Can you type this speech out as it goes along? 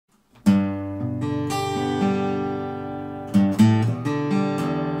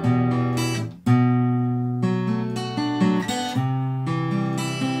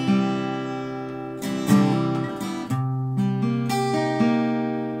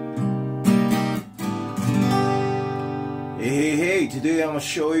today I'm going to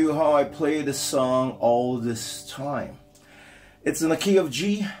show you how I play this song all this time. It's in the key of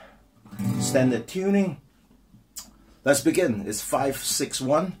G, standard tuning. Let's begin. It's 5, 6,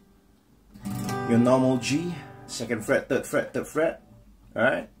 1. Your normal G, 2nd fret, 3rd fret, 3rd fret.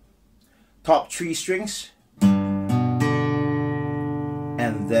 Alright? Top 3 strings. And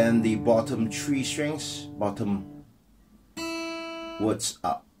then the bottom 3 strings, bottom what's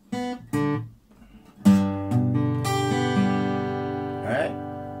up. Alright?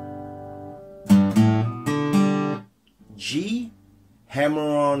 G,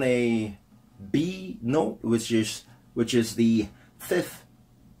 hammer on a B note, which is the 5th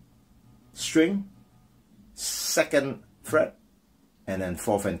string, 2nd fret, and then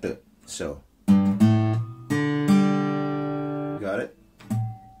 4th and 3rd. So, got it?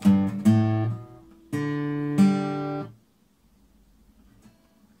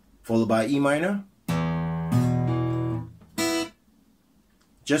 Followed by E minor.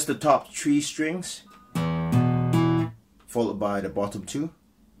 Just the top 3 strings, followed by the bottom 2.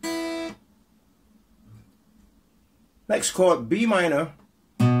 Next chord, B minor,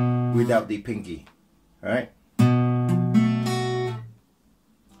 without the pinky. Alright?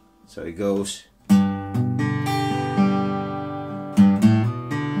 So it goes.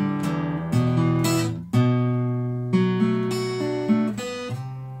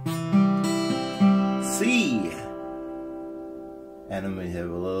 C. And then we have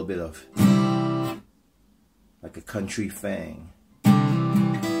a little bit of like a country fang.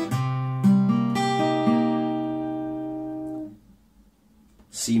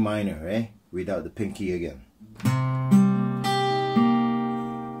 C minor, eh? Without the pinky again.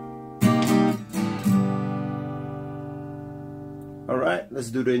 Alright,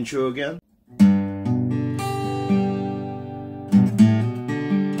 let's do the intro again.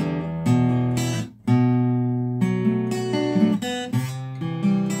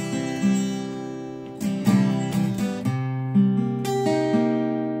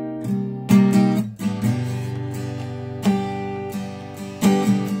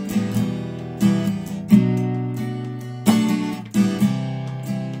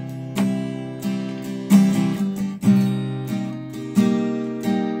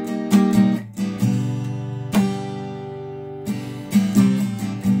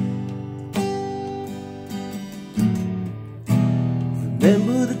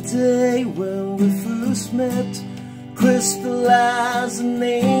 Remember the day when we first met, crystallized an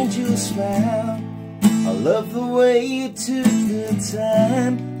angel smile. I love the way you took the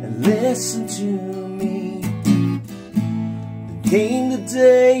time and listened to me. Then came the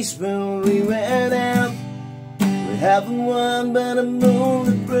days when we went out. We haven't one but a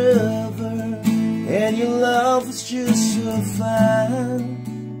moonlit brother, and your love was just so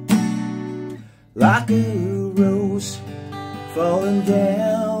fine, like a rose falling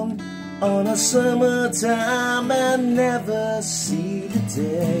down on a summertime and never see the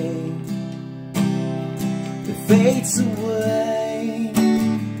day. It fades away.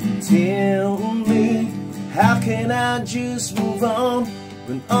 Tell me, how can I just move on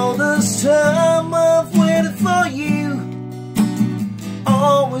when all this time I've waited for you?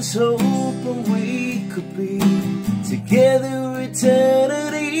 Always hoping we could be together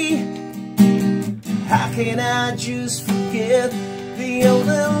eternity. How can I just forget the only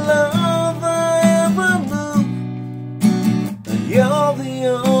love I ever knew? And you're the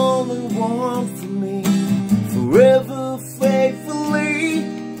only one for me, forever faithfully,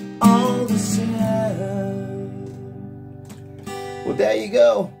 all the time. Well, there you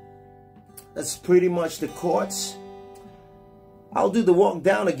go. That's pretty much the chords. I'll do the walk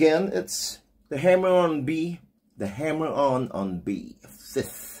down again. It's the hammer on B, the hammer on B,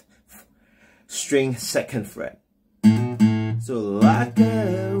 5th string, 2nd fret. So like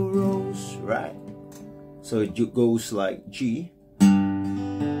a rose, right? So it goes like G.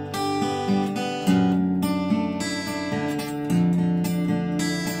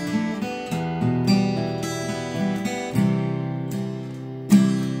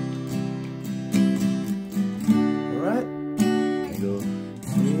 Alright, and go,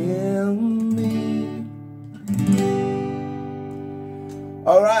 tell me.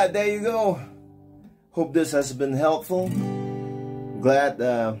 Alright, there you go. Hope this has been helpful. Glad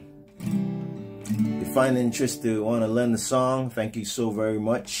you find interest to want to learn the song. Thank you so very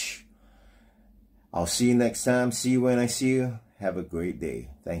much. I'll see you next time. See you when I see you. Have a great day.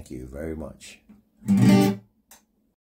 Thank you very much.